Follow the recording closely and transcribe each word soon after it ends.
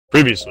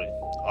Previously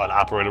on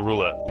Operator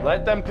Roulette.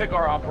 Let them pick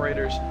our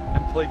operators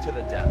and play to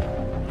the death.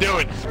 Do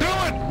it! Do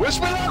it! Wish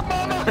me luck,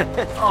 mama!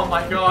 Oh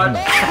my god.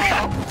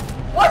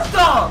 What's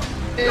up?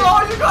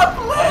 No, you got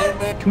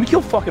blitz! Can we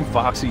kill fucking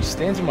Foxy? He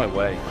stands in my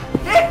way.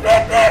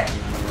 Nick!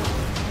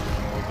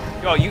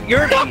 Yo,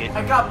 you're an idiot.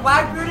 I got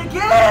Blackbeard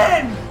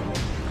again!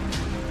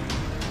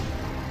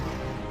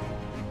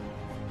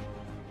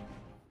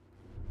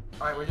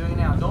 Alright, we're doing it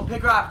now. Don't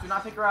pick her up. Do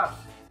not pick her up.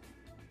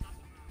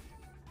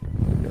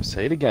 Yo,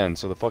 say it again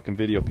so the fucking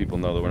video people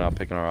know that we're not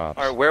picking our ops.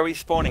 Alright, where are we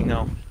spawning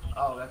now?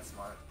 Oh, that's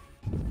smart.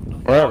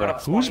 Wherever.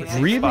 Who's Who's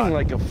breathing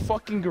like a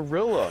fucking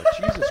gorilla?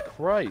 Jesus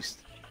Christ.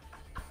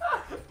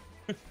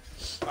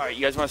 Alright,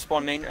 you guys want to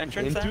spawn main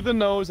entrance In then? through the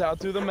nose, out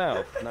through the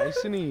mouth.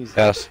 Nice and easy.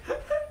 Yes.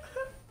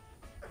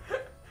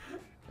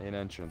 Main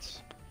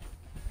entrance.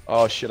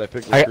 Oh shit, I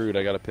picked recruit.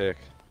 I gotta pick.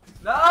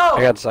 No!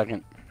 I got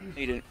second.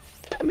 You didn't.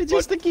 I mean,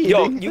 just the key.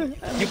 Yo, you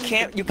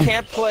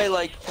can't play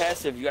like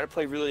passive. You gotta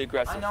play really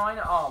aggressive. I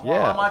know. Oh, well,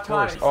 Yeah, I'm not of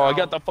course. trying. Oh, I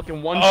got the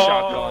fucking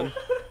one-shot gun.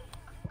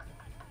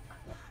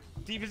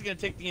 Steve is gonna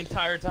take the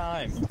entire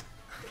time.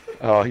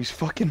 Oh, he's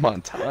fucking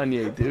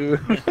Montagne, dude.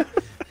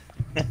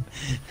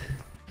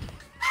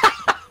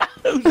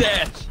 Who's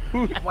that?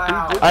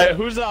 Wow. Alright,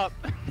 who's up?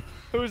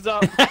 Who's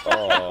up?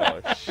 Oh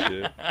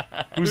shit.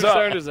 Whose up?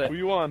 turn is it? Who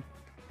you on?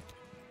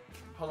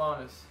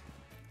 Polonus.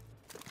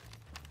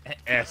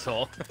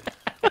 Asshole.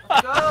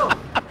 Let's go!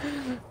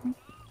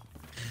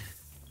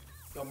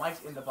 Yo,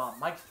 Mike's in the bomb.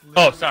 Mike's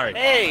Oh, literally sorry. in the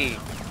bomb. Hey!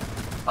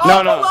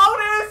 Oh, No.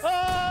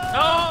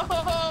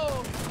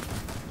 Polonus!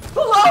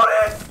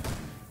 Polonus!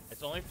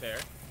 It's only fair.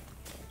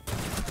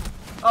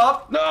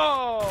 Up.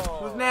 No!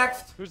 Who's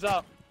next? Who's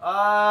up?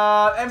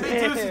 MB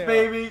Deuces, Damn.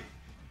 baby.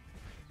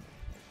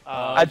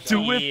 I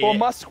do it for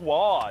my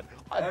squad.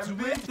 I do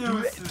MB it, do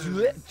it, do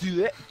it,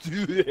 do it,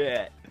 do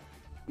it.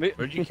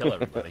 Where'd you kill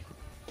everybody?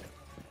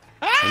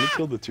 Let me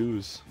kill the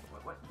twos.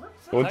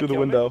 What's Going that? through the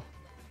kill me? window.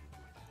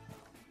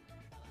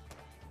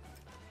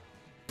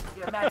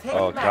 Yeah, Matt, take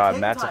Oh it, Matt, god,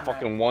 take Matt's a time,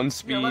 fucking Matt. one Yeah,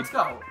 speed. let's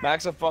go.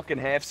 Matt's a fucking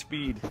half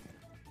speed.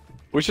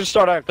 We should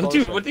start out closer.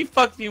 Dude, what the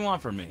fuck do you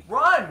want from me?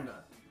 Run!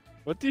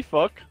 What the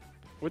fuck?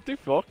 What the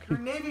fuck? Your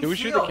Navy Can we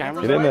shoot SEAL. the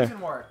camera? Get Get in those there.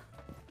 legs work.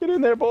 Get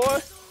in there, boy.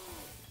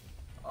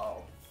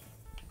 Oh.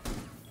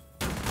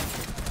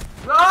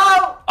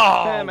 No!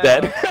 Oh, Damn it.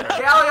 Dead.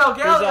 Galio!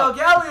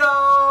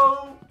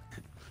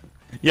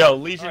 Yo,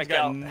 Legion's Alright,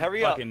 got Gal,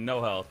 hurry up. fucking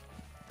no health.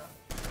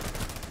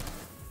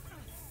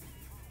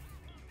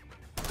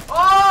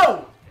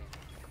 Oh!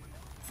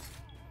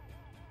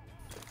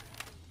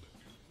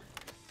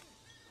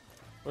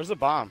 Where's the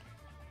bomb?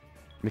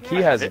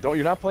 McKee has it. Don't.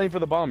 You're not playing for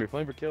the bomb. You're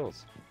playing for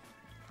kills.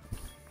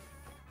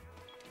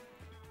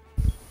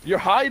 You're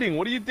hiding.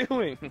 What are you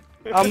doing?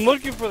 I'm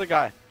looking for the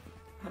guy.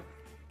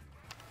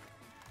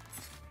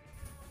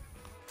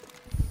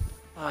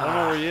 I don't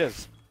know where he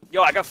is.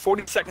 Yo, I got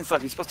 40 seconds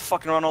left. You're supposed to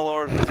fucking run all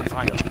over to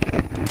find him.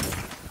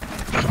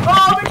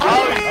 Oh, McKee!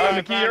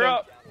 Alright, McKee, you're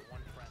up.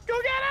 Go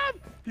get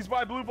him! He's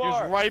by blue He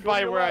bar. was right Go to by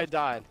your where I left.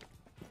 died.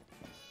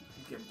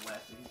 He's getting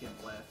blasted.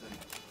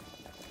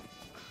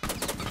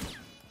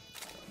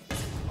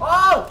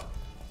 Oh!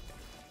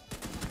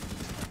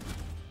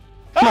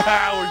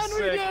 Ah, we're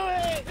sick.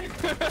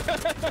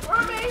 We're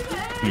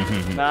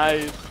amazing!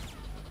 Nice.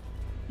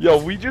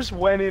 Yo, we just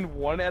went in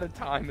one at a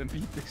time and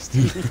beat this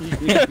team.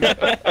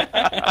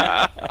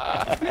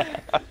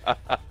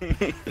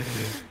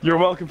 You're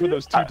welcome for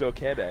those two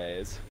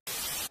dokedes.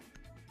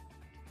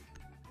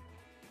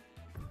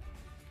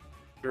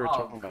 We were Oh,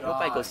 talking about. Hope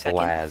I go second.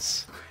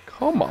 Blaz.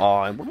 Come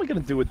on, what am I gonna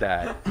do with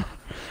that?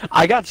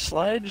 I got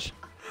sledge.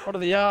 What are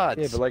the odds?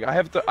 Yeah, but like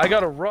I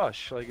gotta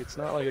rush. Like it's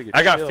not like I get.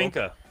 I got chill.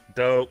 Finca.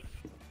 Dope.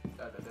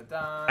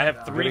 I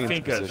have 3 Getting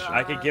into Fincas. position.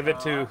 I could give it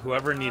to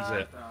whoever needs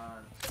it.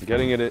 I'm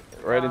getting it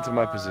right into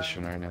my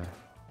position right now.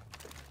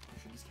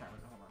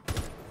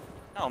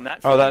 No, Matt.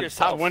 Oh, figure that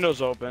yourself. top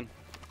window's open.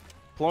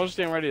 Polonus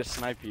getting ready to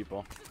snipe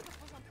people.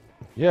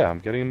 Yeah, I'm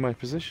getting in my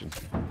position.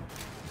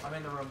 I'm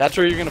in the room. That's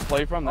where you're gonna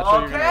play from. That's where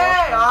you're Okay,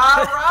 gonna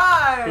rush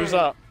alright! from. Who's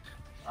up?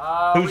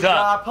 Who's we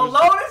up? got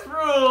Polonus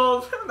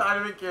rules! Not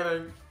even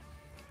kidding.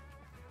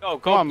 Go,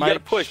 Come on, you gotta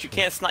Mike. push. You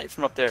can't snipe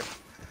from up there.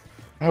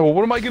 Alright, well,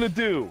 what am I gonna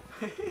do?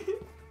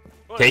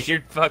 Take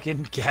your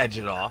fucking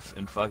gadget off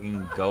and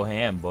fucking go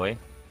ham, boy.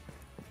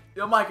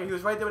 Yo, Micah, he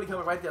was right there when he came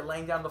right there,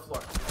 laying down on the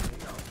floor. There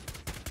you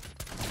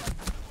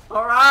go.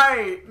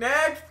 Alright,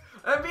 next!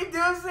 MB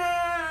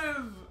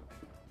Deuces!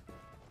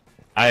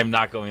 I am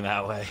not going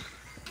that way.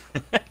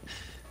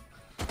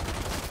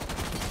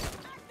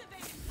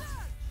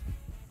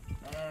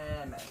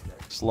 And Matt's there.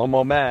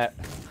 Slow-mo Matt.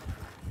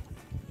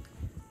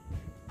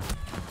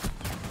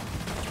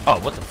 Oh,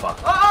 what the fuck?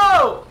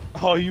 Oh!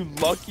 Oh, you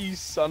lucky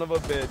son of a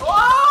bitch.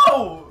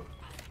 Oh!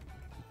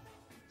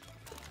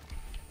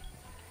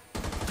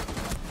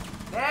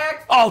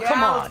 Next! Oh, yeah,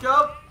 come on. Let's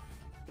go!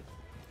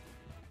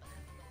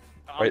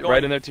 I'm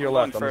Right in there to your I'm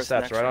left, going on the first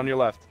steps, next right on round. your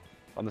left.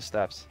 On the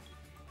steps.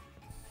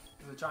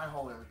 There's a giant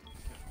hole there.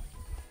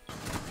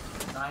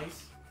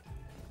 Nice.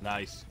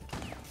 Nice.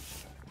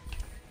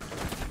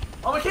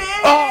 Oh, McKee!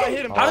 Oh, I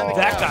hit him. How did Oh.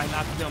 that guy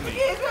not kill me?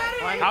 McKee's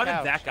ready! How did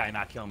Couch. that guy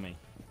not kill me?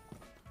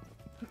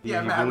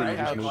 Yeah, He Matt, really right?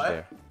 just moved What?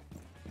 there.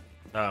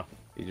 Oh.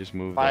 He just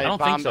moved By I there. don't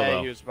think bomb so, bay,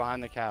 though. he was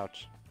behind the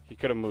couch. He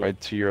could have moved. Right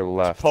to your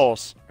left.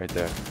 Pulse. Right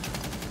there.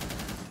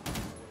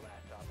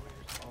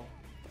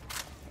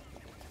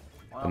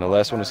 Oh And the my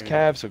last one is God.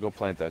 Cav, so go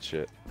plant that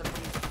shit.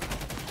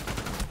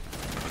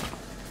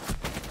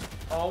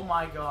 Oh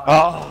my god.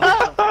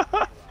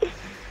 Oh.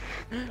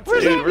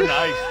 Dude, we're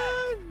nice.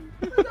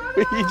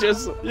 He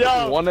just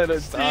one at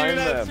a time.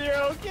 Then.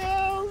 0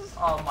 kills.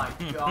 Oh my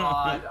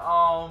god.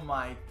 Oh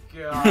my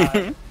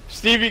god.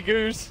 Stevie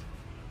Goose.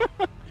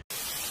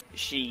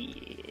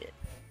 Shit.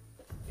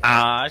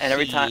 Ah, And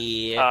every time.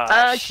 shit.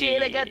 Oh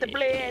shit! I got the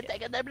blitz. I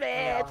got the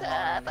blitz.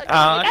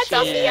 Oh,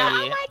 shit.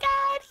 Oh my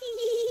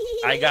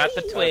god. I got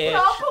the twitch.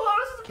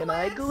 Can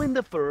I go in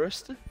the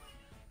first?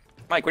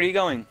 Mike, where are you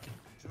going?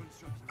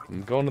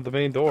 I'm going to the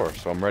main door,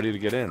 so I'm ready to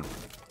get in.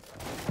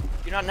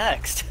 You're not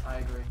next. I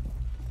agree.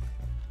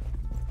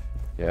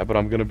 Yeah, but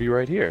I'm gonna be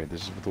right here.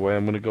 This is the way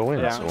I'm gonna go in.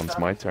 Yeah. So when it's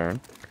my turn,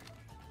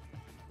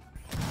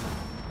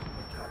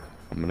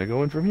 I'm gonna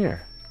go in from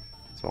here.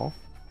 That's all.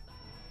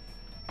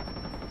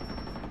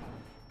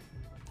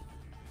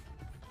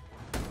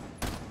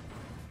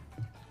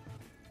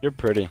 You're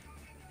pretty.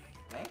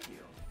 Thank you.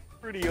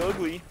 Pretty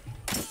ugly.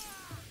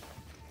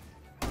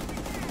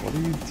 What are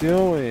you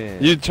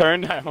doing? You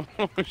turned. I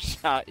almost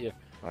shot you.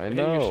 I Hit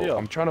your know. shield.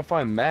 I'm trying to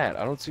find Matt.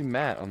 I don't see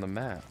Matt on the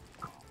map.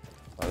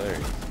 Oh, there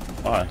he is.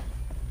 Why?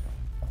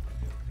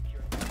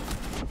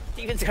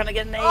 Steven's gonna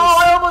get an ace.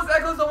 Oh,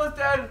 Echo's almost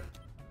dead.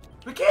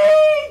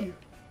 McKee!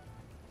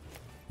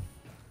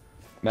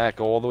 Matt,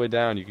 go all the way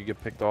down. You could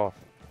get picked off.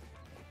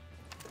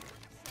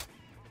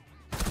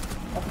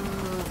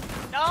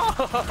 No.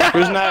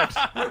 Who's next?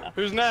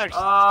 Who's next?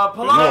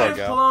 Polonus,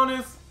 go.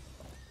 Polonus.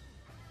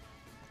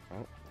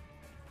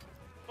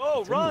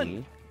 Oh, run.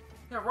 Me.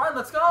 Yeah, run,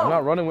 let's go. I'm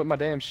not running with my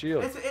damn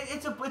shield.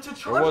 It's a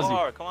charge. Where was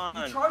he? Come on.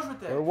 You charge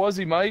with Where it. was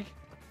he, Mike?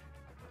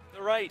 To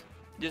the right.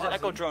 There's an Oh,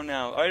 echo so- drone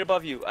now. Right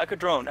above you. Echo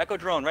drone. Echo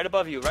drone. Right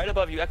above you. Right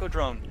above you. Echo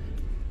drone.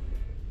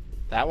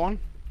 That one?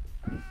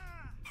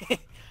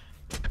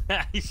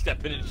 He's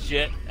stepping in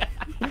shit.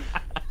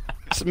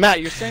 So,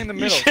 Matt, you're staying in the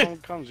middle. If should- someone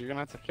comes, you're gonna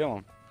have to kill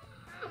him.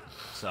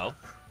 So?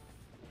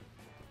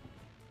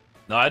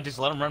 No, I just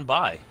let him run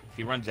by. If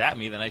he runs at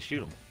me, then I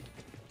shoot him.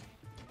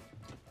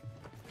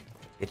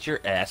 Get your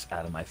ass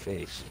out of my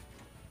face.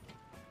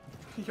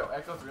 Yo,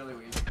 Echo's really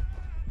weak.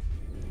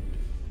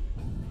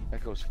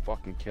 Echo's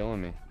fucking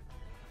killing me.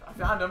 I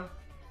found him.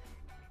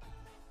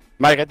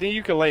 Mike, I think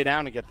you can lay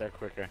down to get there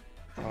quicker.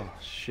 Oh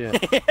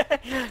shit.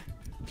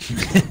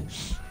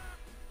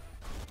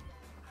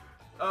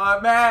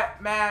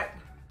 Matt.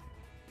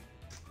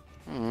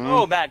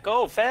 Oh, Matt,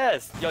 go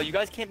fast. Yo, you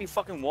guys can't be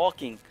fucking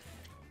walking.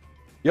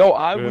 Yo,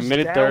 I We're was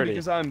minute down 30.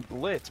 because I'm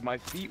blitz. My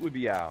feet would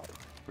be out.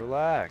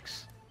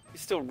 Relax. You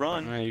still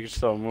run. Yeah, you can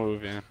still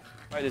move, yeah.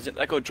 Right, there's an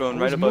echo drone I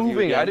right was above you.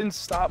 moving. Again. I didn't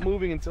stop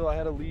moving until I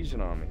had a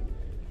lesion on me.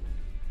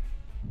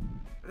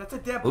 That's a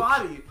dead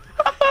body.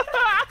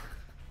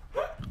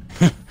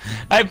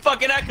 I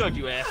fucking echoed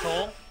you,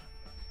 asshole.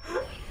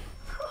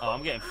 Oh,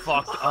 I'm getting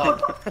fucked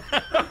up.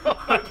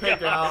 Okay,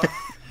 Gal.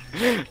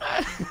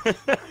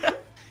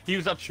 He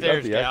was Shoot out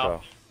upstairs, the Gal.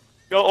 echo.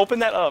 Go open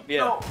that up. Yeah.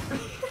 No.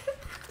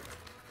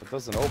 It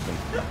doesn't open.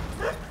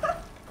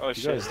 Oh You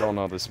shit. guys don't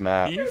know this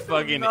map. You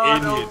fucking No,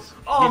 no. idiots.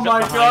 Oh He's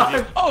my up behind you.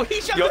 God. Oh, he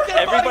shot Yo, the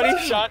dead body, everybody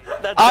too. shot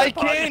that. I dead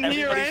body. can't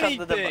hear Everybody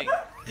shot the dead anything.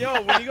 body.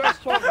 Yo, when you guys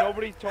talk,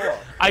 nobody talk.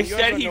 I When you guys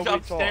said talk, he's nobody talk.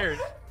 upstairs.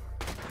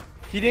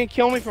 He didn't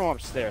kill me from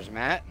upstairs,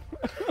 Matt.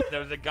 There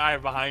was a guy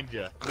behind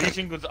you.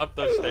 Legion was up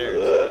those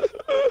stairs.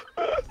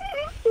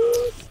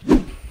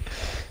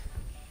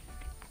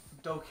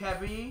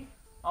 Dokebi.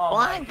 Oh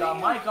my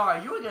god, my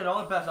god, you were getting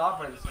all the best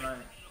operators tonight.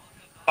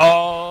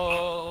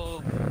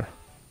 Oh.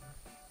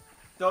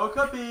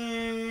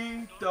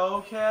 Dokebi.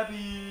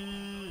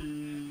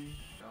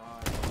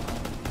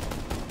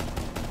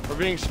 We're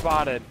being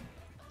spotted.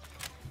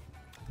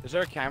 Is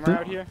there a camera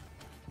out here?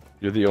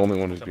 You're the only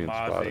one who's It's a being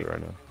Mozzie. spotted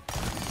right now.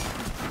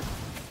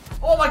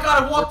 Oh my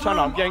god, I walked through I'm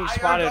them. getting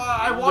spotted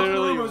I walked through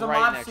literally them, it was a right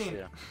mob next to scene.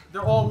 you.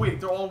 They're all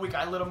weak,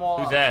 I lit them all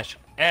Who's up. Ash?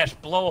 Ash,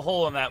 blow a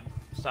hole in that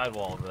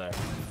sidewall over there.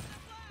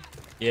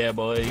 Yeah,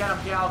 boy. Get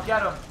him, Gal,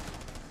 get him.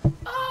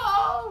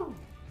 Oh!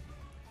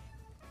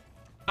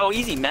 Oh,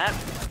 easy, Matt.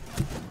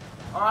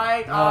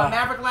 Alright,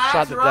 Maverik Lax,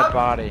 Shot the you're dead up.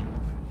 body.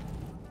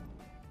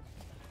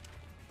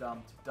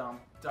 Dump.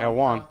 I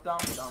won.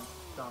 Dump.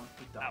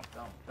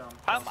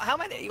 How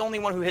am I the only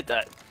one who hit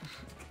that?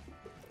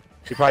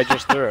 He probably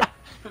just threw it.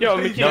 Yo, McKee,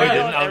 No, he didn't.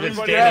 I was just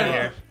everybody standing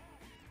knows. here.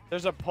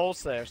 There's a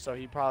pulse there, so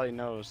he probably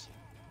knows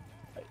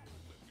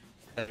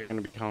that you're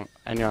gonna be coming.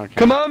 And you're gonna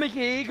Come on,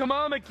 McKee! Come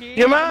on, McKee!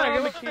 Come on,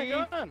 McKee!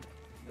 come on.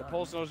 The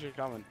pulse knows you're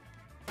coming.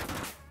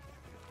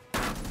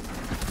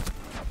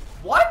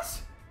 What?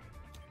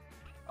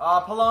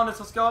 Polonus,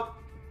 let's go.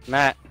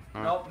 Matt.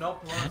 Nope,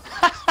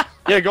 Polonus.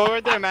 Yeah, go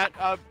right there, Matt.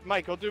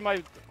 Mike, go through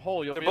my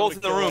hole. You'll They're be able both to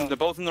in the kill, room. They're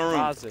both in the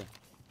room.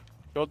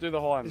 Go through the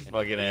hole.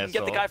 Fucking You can asshole.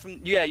 get the guy from.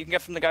 Yeah, you can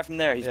get from the guy from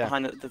there. He's Yeah.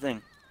 behind the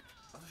thing.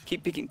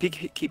 Keep peeking,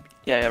 keep.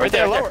 Yeah, Right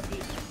there, lower.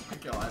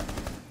 God.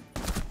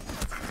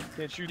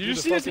 Can't shoot Did through you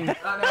the see his fucking...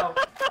 I know.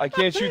 I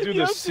can't shoot through You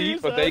the don't see seat,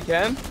 his but they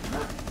can?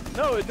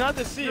 No, it's not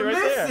the C, You're right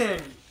there.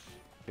 missing.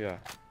 Yeah.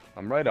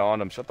 I'm right on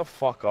him. Shut the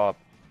fuck up.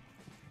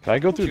 Can I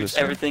go through this?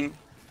 Everything.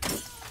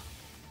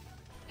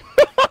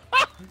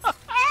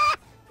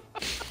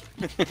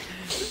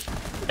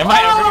 Am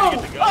I ever gonna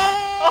get the gun?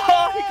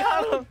 Oh, he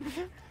got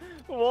him.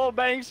 Whoa,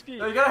 bang ski.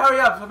 No, you gotta hurry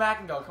up so Matt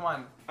can go. Come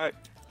on.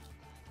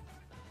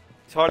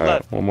 It's hard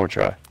Alright, left. one more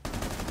try.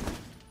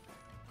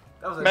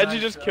 That was a Imagine nice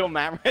you just shot. kill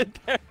Matt right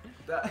there.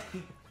 That...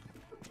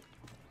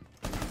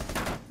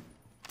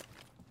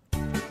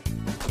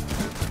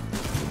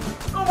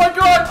 Oh my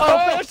God! Oh,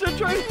 faster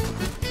train.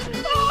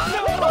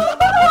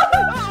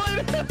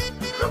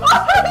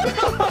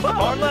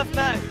 Hard left,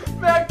 Matt.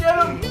 Matt, get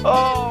him!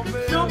 Oh,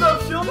 man. Shield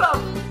up! Shield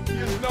up! He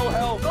has no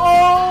health.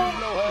 Oh!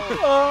 No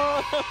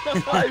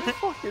health. I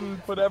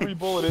fucking put every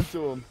bullet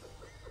into him.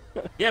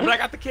 Yeah, but I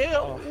got the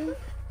kill.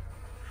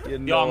 He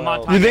had Yo, no I'm on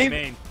health. time You think-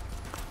 main.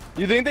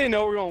 You think they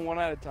know we're going one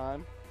at a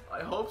time? I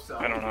hope so.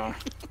 I don't know.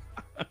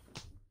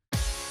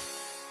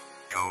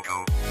 Go,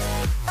 go.